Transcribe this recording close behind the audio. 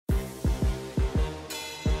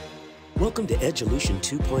Welcome to Edulution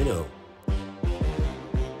 2.0.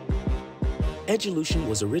 Edulution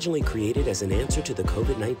was originally created as an answer to the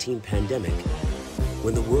COVID-19 pandemic,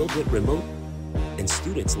 when the world went remote and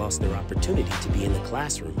students lost their opportunity to be in the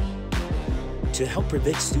classroom. To help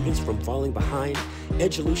prevent students from falling behind,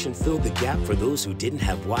 Edulution filled the gap for those who didn't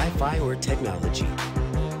have Wi-Fi or technology.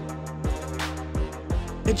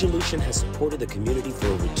 Edulution has supported the community for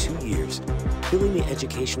over 2 years, filling the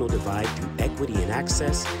educational divide through equity and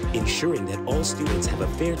access, ensuring that all students have a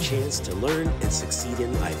fair chance to learn and succeed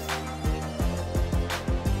in life.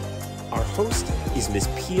 Our host is Ms.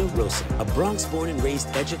 Pia Rosa, a Bronx-born and raised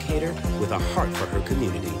educator with a heart for her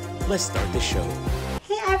community. Let's start the show.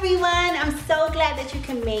 Hey everyone, I'm so glad that you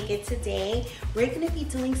can make it today. We're going to be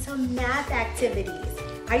doing some math activities.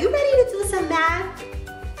 Are you ready to do some math?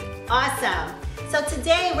 Awesome. So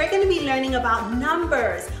today we're going to be learning about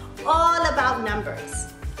numbers, all about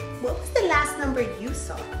numbers. What was the last number you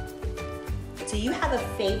saw? Do you have a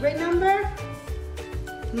favorite number?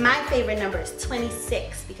 My favorite number is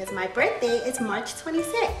 26 because my birthday is March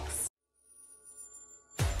 26th.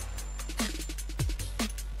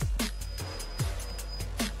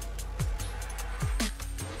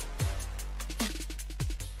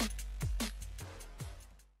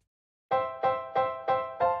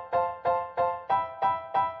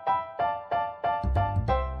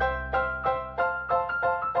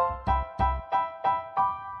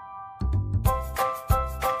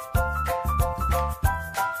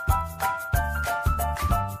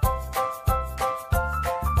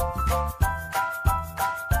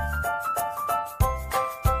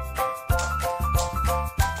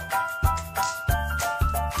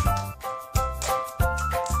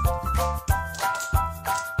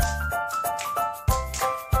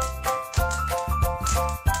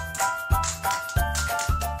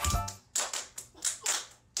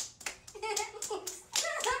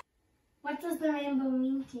 What does the rainbow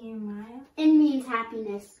mean to you, Maya? It means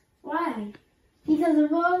happiness. Why? Because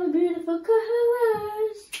of all the beautiful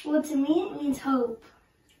colors. Well, to me it means hope.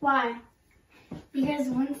 Why? Because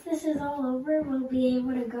once this is all over, we'll be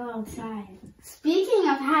able to go outside. Speaking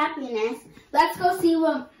of happiness, let's go see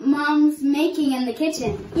what Mom's making in the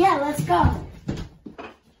kitchen. Yeah, let's go.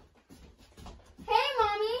 Hey,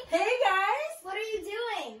 Mommy. Hey guys! What are you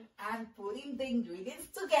doing? I'm putting the ingredients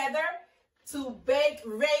together to bake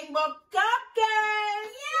rainbow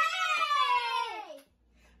cupcakes! Yay!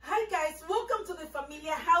 Hi guys, welcome to the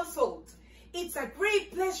Familia household. It's a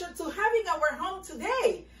great pleasure to having our home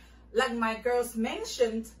today. Like my girls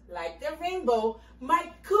mentioned, like the rainbow,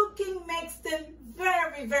 my cooking makes them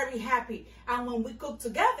very, very happy. And when we cook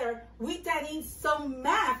together, we add in some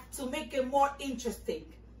math to make it more interesting.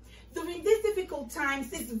 During these difficult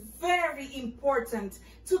times, it's very important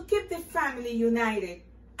to keep the family united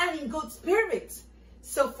and in good spirits.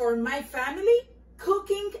 So for my family,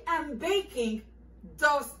 cooking and baking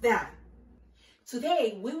does that.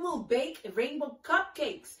 Today, we will bake rainbow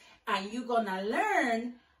cupcakes and you're gonna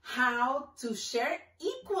learn how to share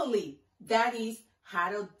equally. That is how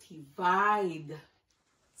to divide.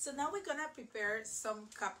 So now we're gonna prepare some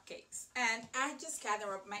cupcakes and I just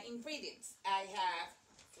gather up my ingredients. I have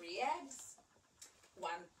 3 eggs,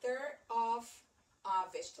 1/3 of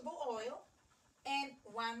vegetable oil, and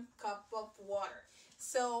 1 cup of water.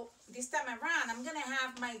 So this time around, I'm gonna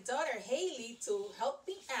have my daughter Haley to help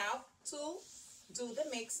me out to do the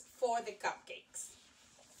mix for the cupcakes.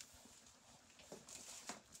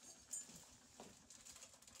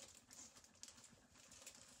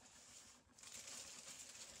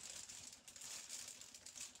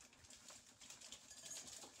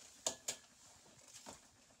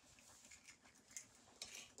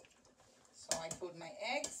 So I put my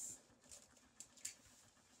eggs.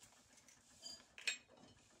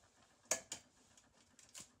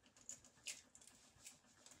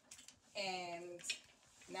 And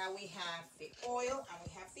now we have the oil and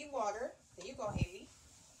we have the water. There you go, Haley.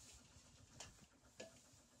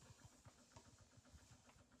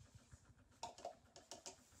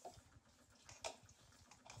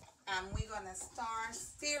 And we're gonna start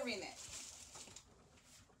stirring it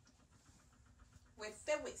with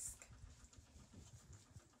the whisk.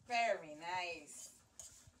 Very nice.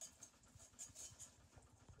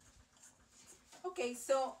 Okay,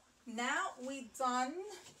 so now we're done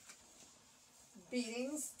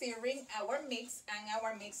beating, stirring our mix, and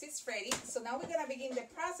our mix is ready. So now we're gonna begin the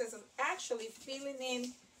process of actually filling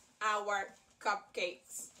in our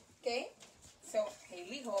cupcakes. Okay, so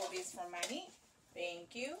Haley, hold this for mommy.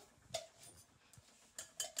 Thank you.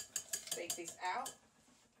 Take this out.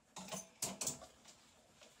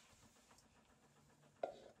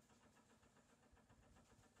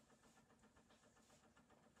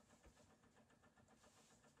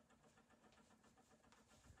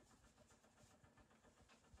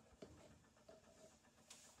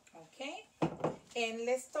 And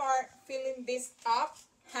let's start filling this up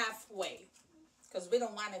halfway because we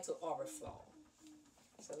don't want it to overflow.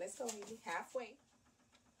 So let's go maybe halfway.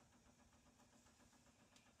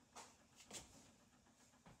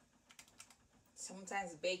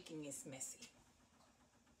 Sometimes baking is messy.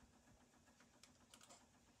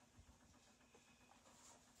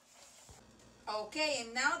 Okay,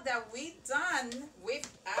 and now that we're done with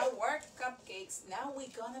our cupcakes, now we're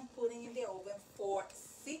gonna put it in the oven for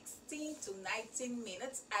 16 to 19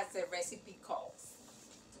 minutes as the recipe calls.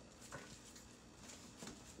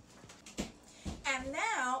 And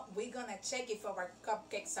now we're gonna check if our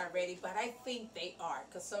cupcakes are ready, but I think they are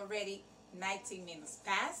because already 19 minutes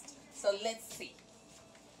passed. So let's see.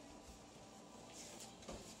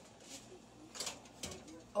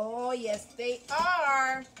 Oh yes, they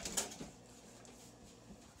are.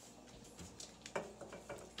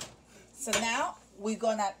 So now we're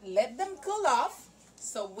gonna let them cool off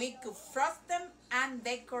so we could frost them and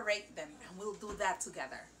decorate them, and we'll do that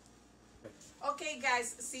together. Okay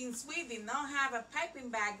guys, since we did not have a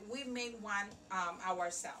piping bag, we made one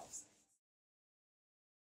ourselves.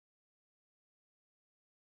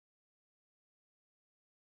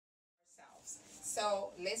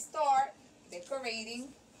 So let's start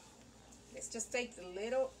decorating. Let's just take the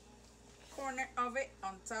little corner of it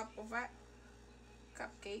on top of a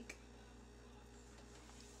cupcake.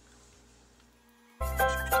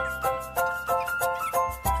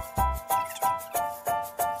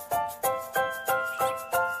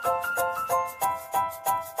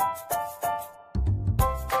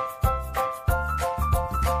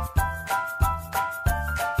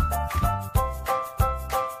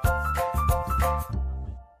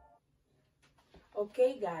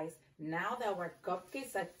 Okay guys, now that our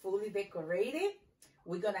cupcakes are fully decorated,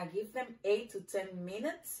 we're gonna give them 8 to 10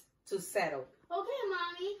 minutes to settle. Okay,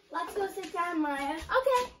 Mommy. Let's go sit down, Maya.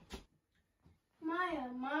 Okay. Maya,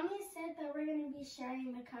 Mommy said that we're going to be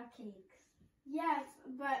sharing the cupcakes. Yes,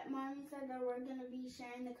 but Mommy said that we're going to be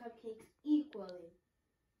sharing the cupcakes equally.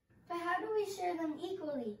 But how do we share them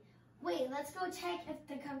equally? Wait, let's go check if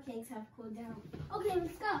the cupcakes have cooled down. Okay,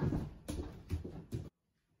 let's go.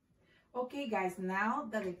 Okay guys, now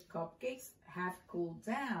that the cupcakes have cooled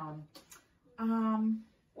down,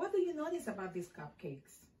 what do you notice about these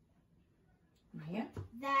cupcakes? Maya?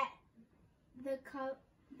 That the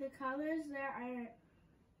colors there are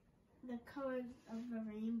the colors of the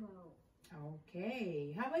rainbow.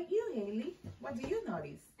 Okay, how about you, Haley? What do you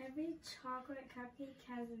notice? Every chocolate cupcake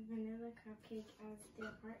has a vanilla cupcake as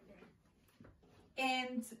their partner.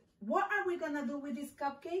 And what are we gonna do with these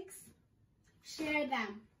cupcakes? Share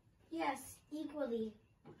them. Yes, equally.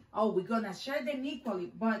 Oh, we're gonna share them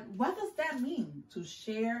equally, but what does that mean, to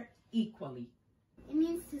share equally? It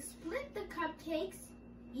means to split the cupcakes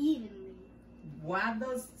evenly. What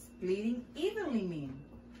does splitting evenly mean?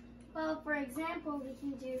 Well, for example, we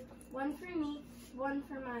can do one for me, one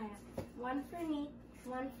for Maya. One for me,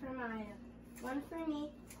 one for Maya. One for me,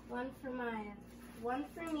 one for Maya. One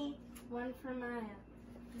for me, one for Maya.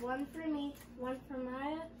 One for me, one for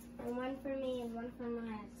Maya, and one for me and one for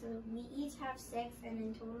Maya. So we each have 6, and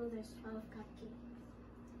in total there's 12 cupcakes.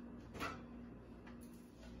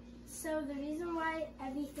 So the reason why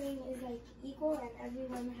everything is like equal and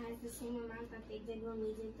everyone has the same amount that they did when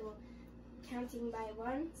we did the counting by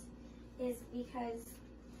ones is because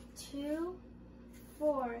 2,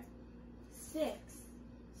 4, 6.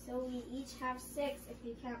 So we each have 6 if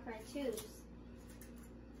you count by 2s.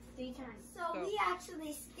 3 times. So we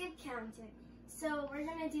actually skip counted. So we're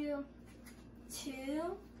gonna do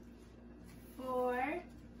 2, 4,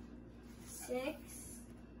 6,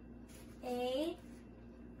 8,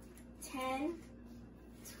 10,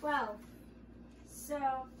 12. So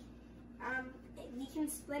we can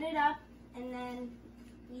split it up and then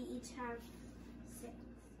we each have 6.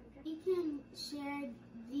 Okay? You can share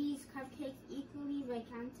these cupcakes equally by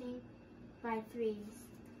counting by 3s.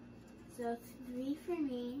 So 3 for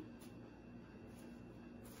me,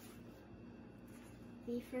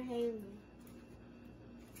 3 for Haley,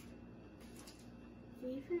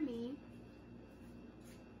 3 for me,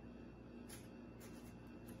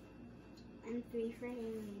 and 3 for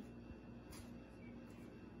Haley.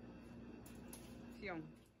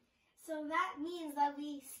 So that means that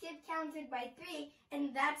we skip counted by 3,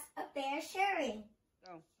 and that's a fair sharing.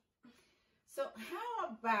 Oh. So how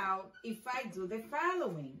about if I do the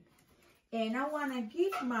following? And I want to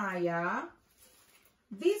give Maya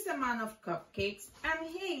this amount of cupcakes and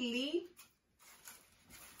Haley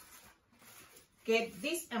get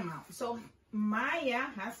this amount. So Maya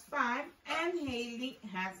has 5 and Haley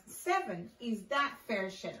has 7. Is that fair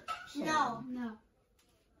share? No.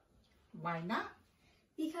 Why not?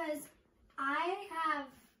 Because I have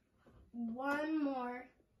one more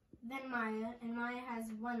than Maya, and Maya has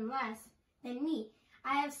one less than me.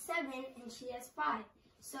 I have 7 and she has 5.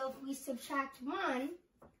 So if we subtract 1,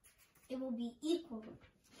 it will be equal.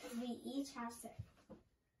 We each have 6.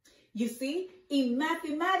 You see, in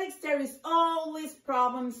mathematics, there is always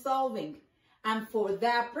problem solving. And for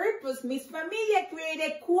that purpose, Miss Familia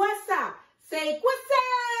created Quasa. Say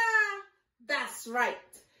Quasa! That's right.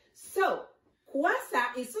 So,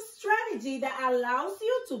 Quasa is a strategy that allows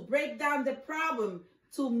you to break down the problem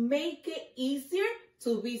to make it easier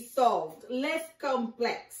to be solved, less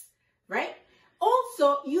complex, right?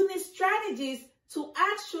 Also, you need strategies to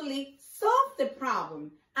actually solve the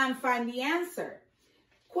problem and find the answer.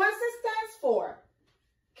 Quasa stands for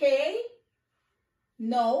K.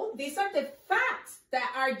 No, these are the facts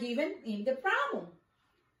that are given in the problem.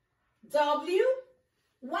 W,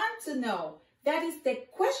 want to know. That is the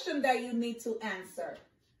question that you need to answer.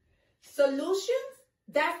 Solutions,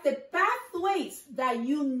 that's the pathways that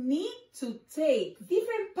you need to take,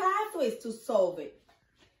 different pathways to solve it.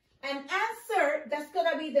 And answer, that's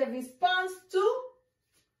going to be the response to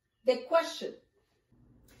the question.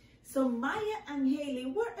 So Maya and Haley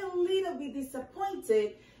were a little bit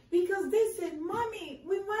disappointed because they said, Mommy,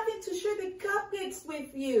 we wanted to share the cupcakes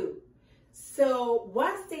with you. So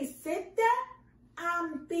once they said that,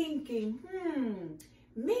 I'm thinking,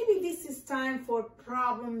 maybe this is time for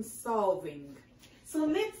problem solving. So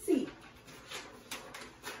let's see.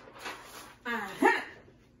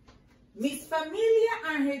 Miss Familia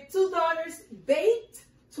and her 2 daughters baked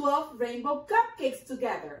 12 rainbow cupcakes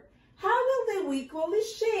together. How will they equally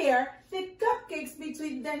share the cupcakes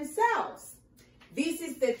between themselves? This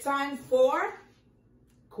is the time for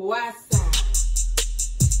Quasa.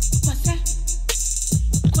 Quasa.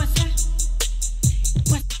 Quasa.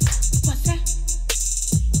 Quasa. Quasa.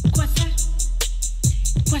 Quasa.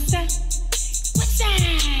 Quasa.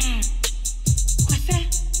 Quasa.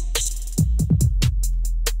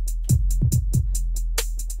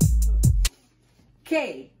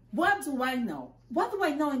 Okay, what do I know? What do I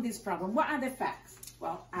know in this problem? What are the facts?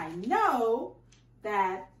 Well, I know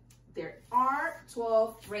that there are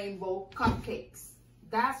 12 rainbow cupcakes.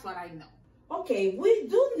 That's what I know. Okay, we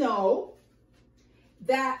do know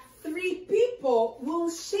that 3 people will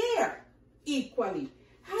share equally.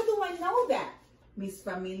 How do I know that? Miss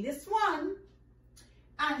Familia's 1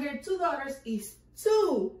 and her 2 daughters is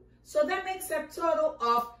 2. So that makes a total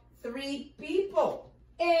of 3 people.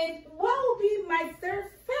 And what will be my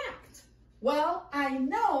third fact? Well, I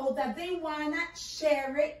know that they want to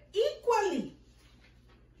share it equally.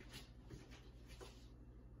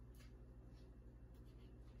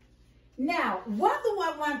 Now, what do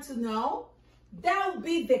I want to know? That will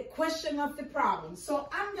be the question of the problem. So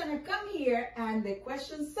I'm going to come here and the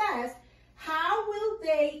question says, how will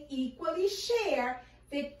they equally share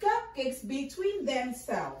the cupcakes between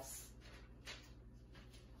themselves?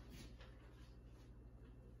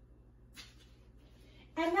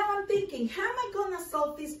 And now I'm thinking, how am I going to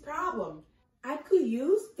solve this problem? I could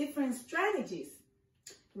use different strategies.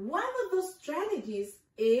 One of those strategies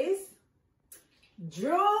is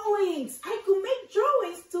drawings. I could make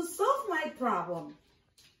drawings to solve my problem.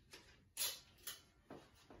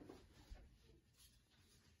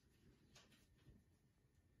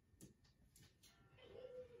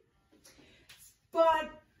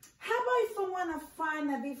 But how about if I want to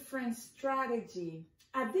find a different strategy,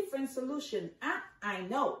 a different solution? I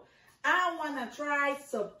know. I want to try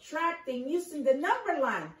subtracting using the number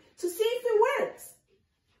line to see if it works.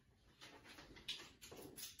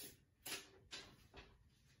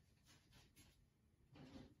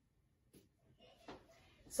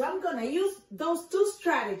 So I'm going to use those 2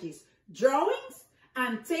 strategies, drawings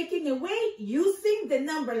and taking away using the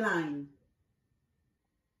number line.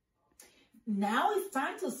 Now it's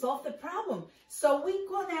time to solve the problem. So we're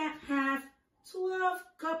going to have 12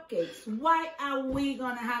 cupcakes. Why are we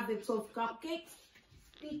going to have the 12 cupcakes?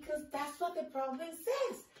 Because that's what the problem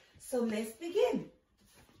says. So let's begin.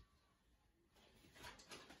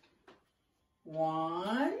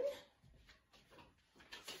 1,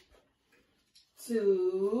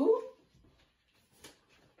 2,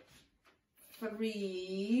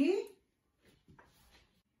 3.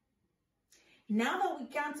 Now that we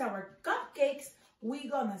count our cupcakes, we're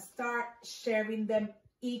going to start sharing them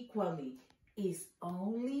equally. It's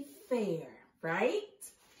only fair, right?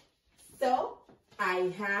 So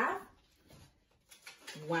I have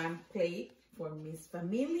 1 plate for Miss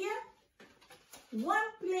Familia, 1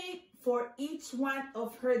 plate for each one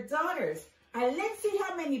of her daughters. And let's see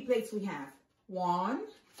how many plates we have. 1,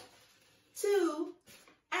 2,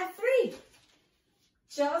 and 3.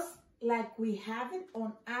 Just like we have it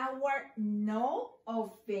on our note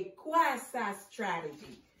of the quasi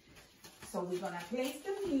strategy. So we're gonna place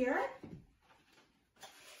them here.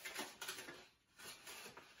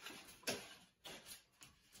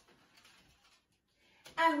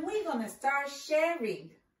 And we're gonna start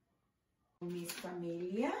sharing. Miss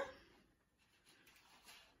Familia,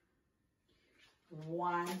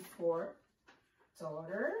 one for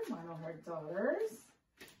daughter, one of her daughters,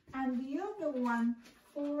 and the other one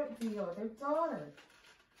for the other daughter.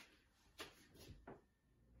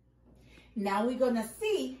 Now we're gonna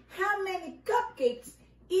see how many cupcakes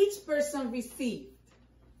each person received.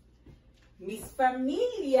 Miss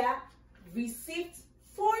Familia received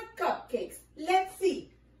 4 cupcakes. Let's see.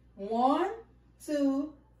 1,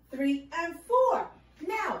 2, 3, and 4.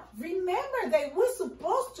 Now, remember that we're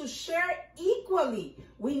supposed to share equally.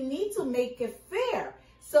 We need to make it fair.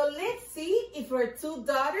 So let's see if her 2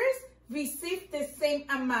 daughters received the same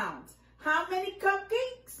amount. How many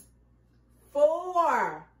cupcakes?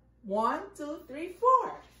 4. 1, 2, 3,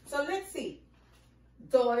 4. So let's see.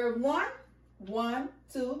 Daughter 1, 1,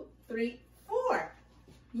 2, 3, 4.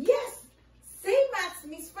 Yes, same as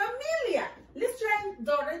Miss Familia. Let's try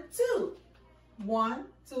daughter 2. 1,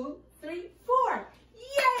 2, 3, 4.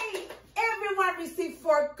 Yay! Everyone received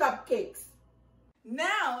 4 cupcakes.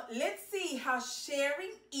 Now, let's see how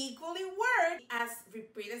sharing equally works as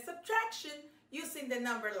repeated subtraction using the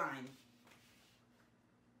number line.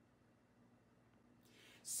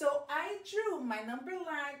 So I drew my number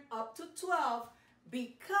line up to 12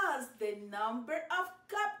 because the number of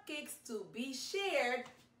cupcakes to be shared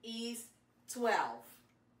is 12.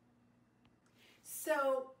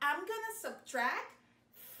 So I'm gonna subtract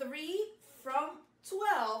 3 from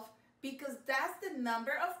 12 because that's the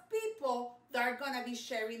number of people that are gonna be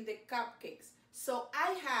sharing the cupcakes. So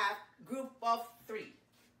I have group of 3.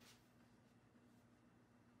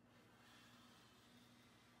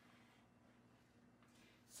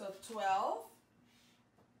 So 12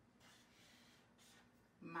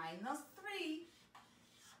 minus 3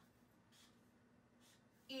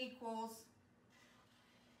 equals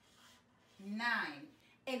 9.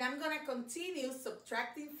 And I'm going to continue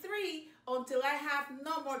subtracting 3 until I have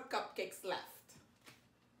no more cupcakes left.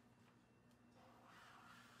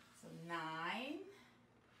 So 9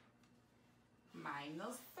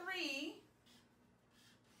 minus 3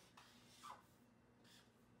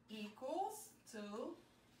 equals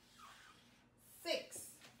 6.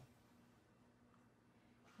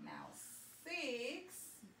 Now 6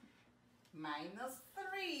 minus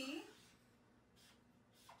 3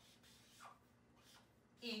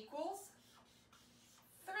 equals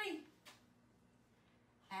 3.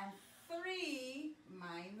 And 3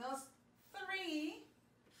 minus 3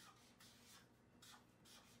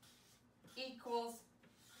 equals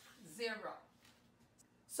 0.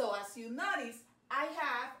 So as you notice, I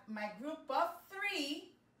have my group of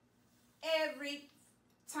 3 every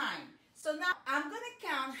time. So now I'm going to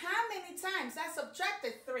count how many times I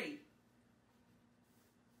subtracted 3.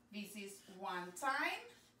 This is 1 time.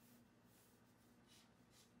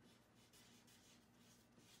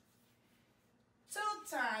 2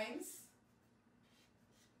 times.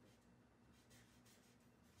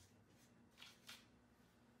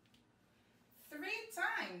 3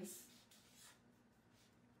 times.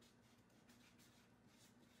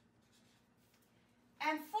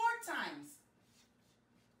 And 4 times.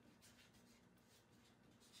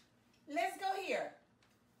 Let's go here.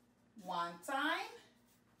 1 time,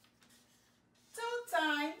 2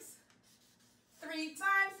 times, 3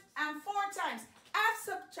 times, and 4 times. I've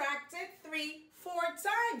subtracted 3 4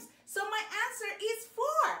 times. So my answer is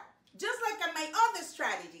 4, just like on my other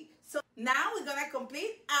strategy. So now we're going to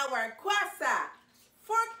complete our quasi.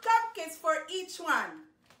 4 cupcakes for each one.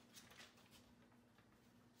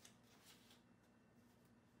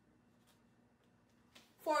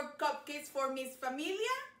 Four cupcakes for Miss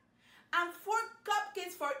Familia, and 4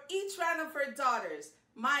 cupcakes for each one of her daughters,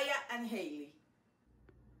 Maya and Haley.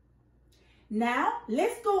 Now,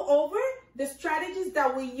 let's go over the strategies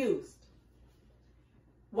that we used.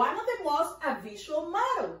 One of them was a visual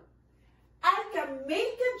model. I can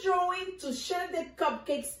make a drawing to share the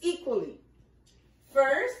cupcakes equally.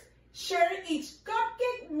 First, share each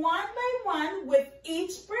cupcake one by one with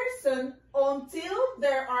each person until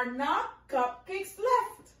there are not cupcakes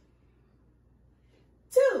left.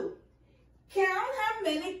 2, count how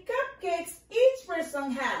many cupcakes each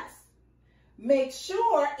person has. Make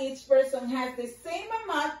sure each person has the same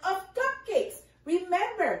amount of cupcakes.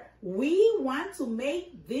 Remember, we want to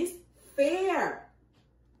make this fair.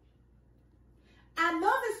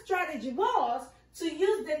 Another strategy was to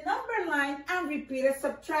use the number line and repeated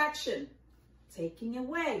subtraction, taking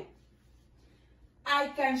away I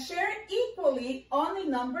can share equally on a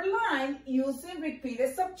number line using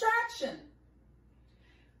repeated subtraction.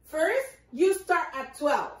 First, you start at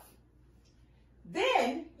 12.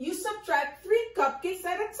 Then, you subtract 3 cupcakes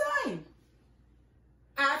at a time.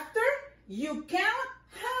 After, you count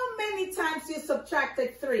how many times you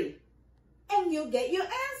subtracted 3. And you get your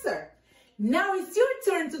answer. Now it's your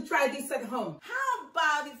turn to try this at home. How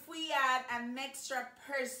about if we add an extra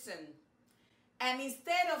person? And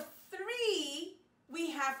instead of 3, we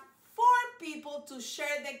have 4 people to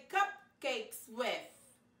share the cupcakes with.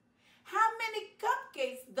 How many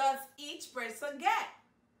cupcakes does each person get?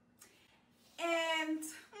 And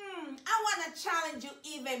I want to challenge you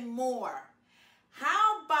even more.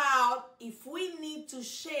 How about if we need to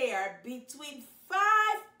share between 5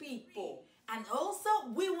 people? And also,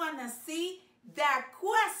 we want to see the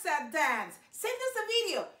Cuesa dance. Send us a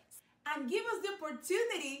video and give us the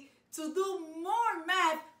opportunity to do more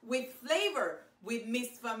math with flavor with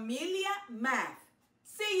Miss Familia Math.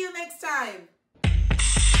 See you next time.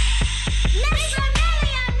 Miss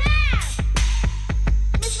Familia Math!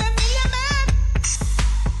 Miss Familia Math!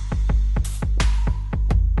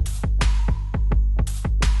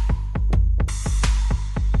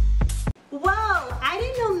 Whoa, I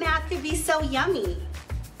didn't know math could be so yummy.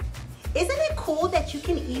 Isn't it cool that you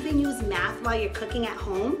can even use math while you're cooking at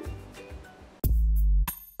home?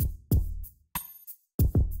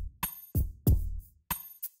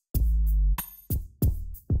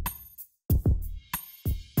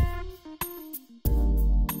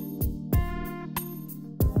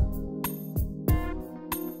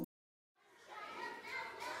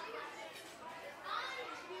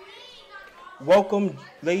 Welcome,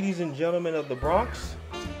 ladies and gentlemen of the Bronx.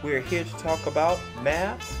 We're here to talk about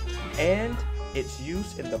math and its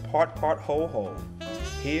use in the part, whole.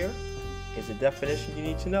 Here is a definition you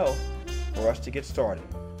need to know for us to get started.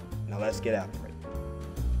 Now let's get after it.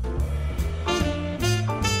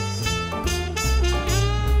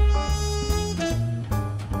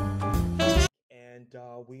 And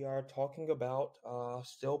we are talking about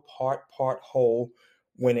still part, whole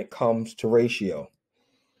when it comes to ratio.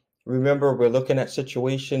 Remember, we're looking at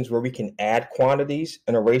situations where we can add quantities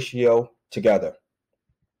and a ratio together.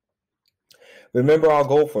 Remember, our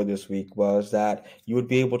goal for this week was that you would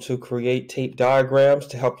be able to create tape diagrams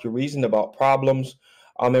to help you reason about problems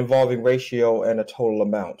involving ratio and a total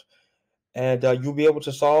amount. And you'll be able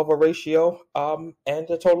to solve a ratio and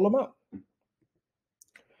a total amount.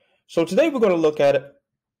 So today we're going to look at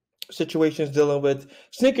situations dealing with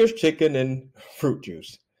Snickers, chicken, and fruit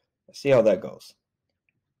juice. Let's see how that goes.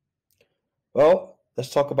 Well, let's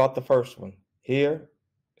talk about the first one. Here,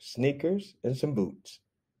 sneakers and some boots.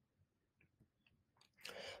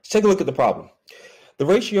 Let's take a look at the problem. The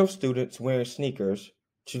ratio of students wearing sneakers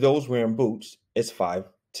to those wearing boots is 5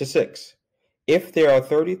 to 6. If there are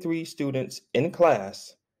 33 students in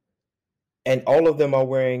class and all of them are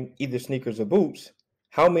wearing either sneakers or boots,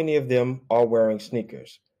 how many of them are wearing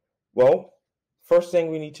sneakers? Well, first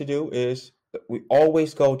thing we need to do is we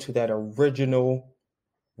always go to that original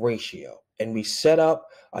ratio. And we set up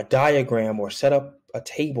a diagram or set up a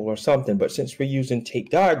table or something. But since we're using tape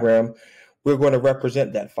diagram, we're going to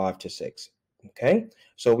represent that 5 to 6. Okay,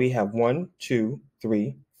 so we have 1, 2,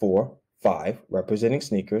 3, 4, 5 representing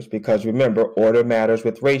sneakers, because remember, order matters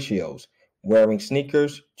with ratios. Wearing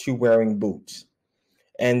sneakers to wearing boots.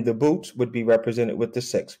 And the boots would be represented with the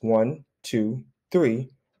 6. 1, 2, 3,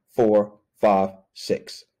 4, 5,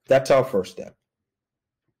 6. That's our first step.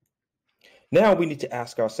 Now we need to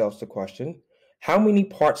ask ourselves the question, how many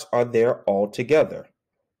parts are there altogether?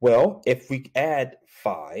 Well, if we add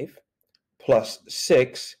 5 plus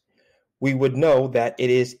 6, we would know that it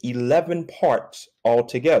is 11 parts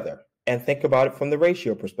altogether. And think about it from the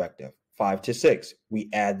ratio perspective. 5 to 6, we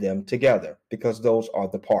add them together because those are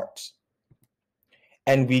the parts.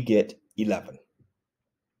 And we get 11.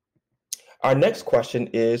 Our next question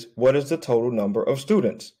is, what is the total number of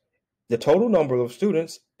students? The total number of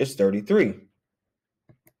students is 33.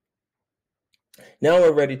 Now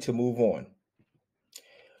we're ready to move on.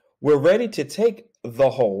 We're ready to take the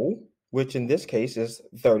whole, which in this case is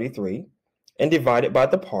 33, and divide it by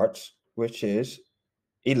the parts, which is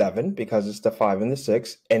 11, because it's the 5 and the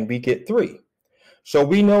 6, and we get 3. So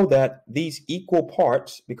we know that these equal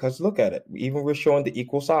parts, because look at it, even we're showing the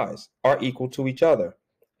equal size, are equal to each other.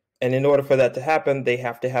 And in order for that to happen, they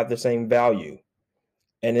have to have the same value.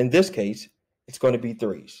 And in this case, it's going to be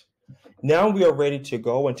 3s. Now we are ready to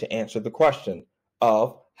go and to answer the question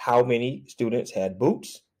of how many students had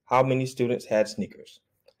boots, how many students had sneakers.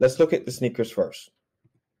 Let's look at the sneakers first.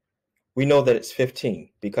 We know that it's 15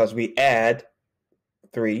 because we add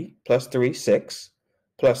 3 plus 3, 6,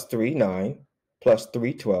 plus 3, 9, plus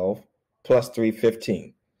 312 plus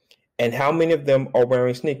 315. And how many of them are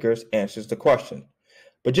wearing sneakers answers the question.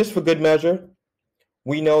 But just for good measure,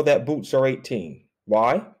 we know that boots are 18.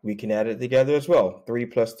 Why? We can add it together as well. 3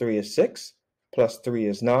 plus 3 is 6, plus 3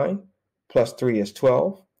 is 9, plus 3 is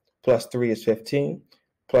 12, plus 3 is 15,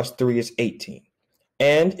 plus 3 is 18.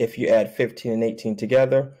 And if you add 15 and 18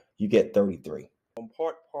 together, you get 33.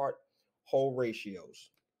 Part, whole ratios.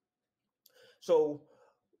 So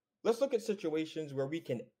let's look at situations where we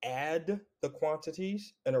can add the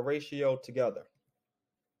quantities and a ratio together.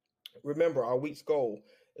 Remember, our week's goal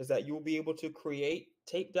is that you will be able to create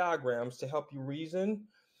tape diagrams to help you reason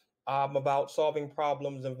about solving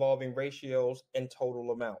problems involving ratios and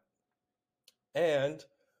total amount. And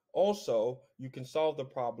also, you can solve the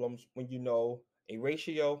problems when you know a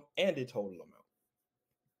ratio and a total amount.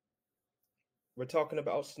 We're talking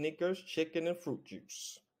about sneakers, chicken, and fruit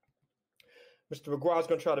juice. Mr. McGraw is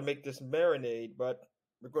going to try to make this marinade, but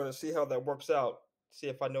we're going to see how that works out, see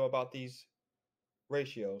if I know about these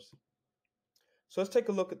ratios. So let's take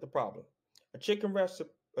a look at the problem. A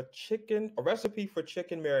recipe for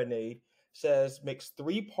chicken marinade says mix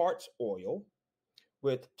 3 parts oil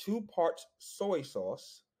with 2 parts soy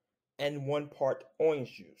sauce and 1 part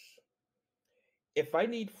orange juice. If I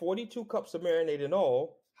need 42 cups of marinade in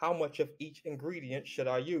all, how much of each ingredient should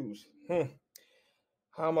I use?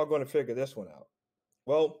 How am I going to figure this one out?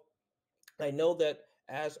 Well, I know that,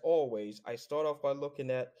 as always, I start off by looking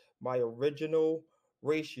at my original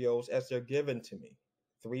ratios as they're given to me.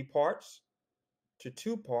 3 parts to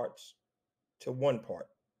 2 parts to 1 part.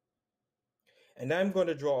 And I'm going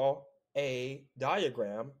to draw a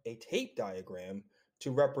diagram, a tape diagram,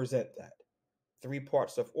 to represent that. 3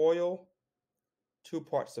 parts of oil, 2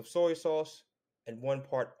 parts of soy sauce, and 1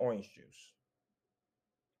 part orange juice.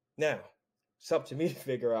 Now, it's up to me to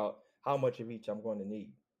figure out how much of each I'm going to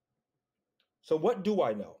need. So what do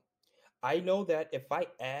I know? I know that if I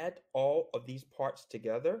add all of these parts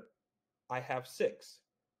together, I have 6.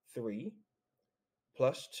 3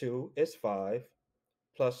 plus 2 is 5,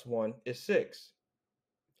 plus 1 is 6.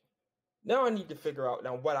 Now I need to figure out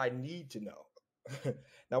what I need to know.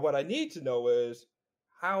 Now what I need to know is,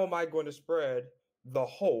 how am I going to spread the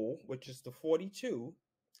whole, which is the 42,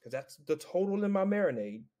 because that's the total in my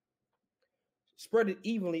marinade, spread it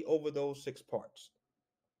evenly over those 6 parts?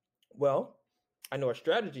 Well, I know a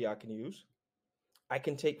strategy I can use. I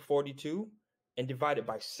can take 42 and divide it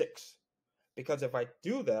by 6. Because if I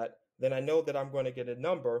do that, then I know that I'm going to get a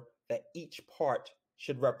number that each part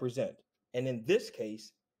should represent. And in this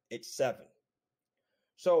case, it's 7.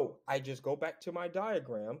 So I just go back to my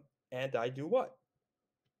diagram and I do what?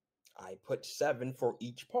 I put 7 for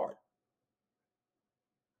each part.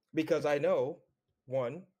 Because I know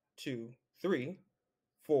 1, 2, 3,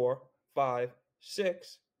 4, 5,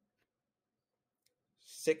 6.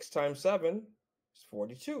 6 times 7 is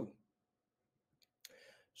 42.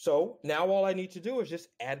 So now all I need to do is just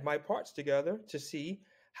add my parts together to see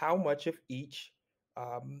how much of each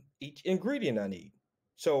ingredient I need.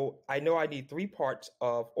 So I know I need 3 parts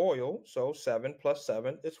of oil. So 7 plus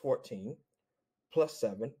 7 is 14. Plus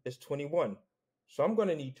 7 is 21. So I'm going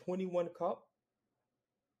to need 21 cups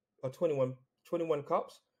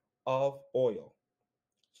of oil.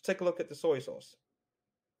 Let's take a look at the soy sauce.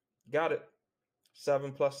 Got it.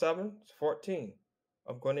 7 plus 7 is 14.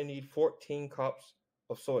 I'm going to need 14 cups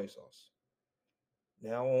of soy sauce.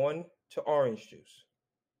 Now on to orange juice.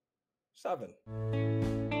 7.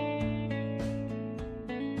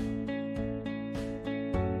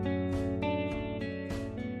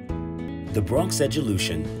 The Bronx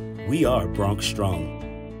Edulution. We are Bronx Strong.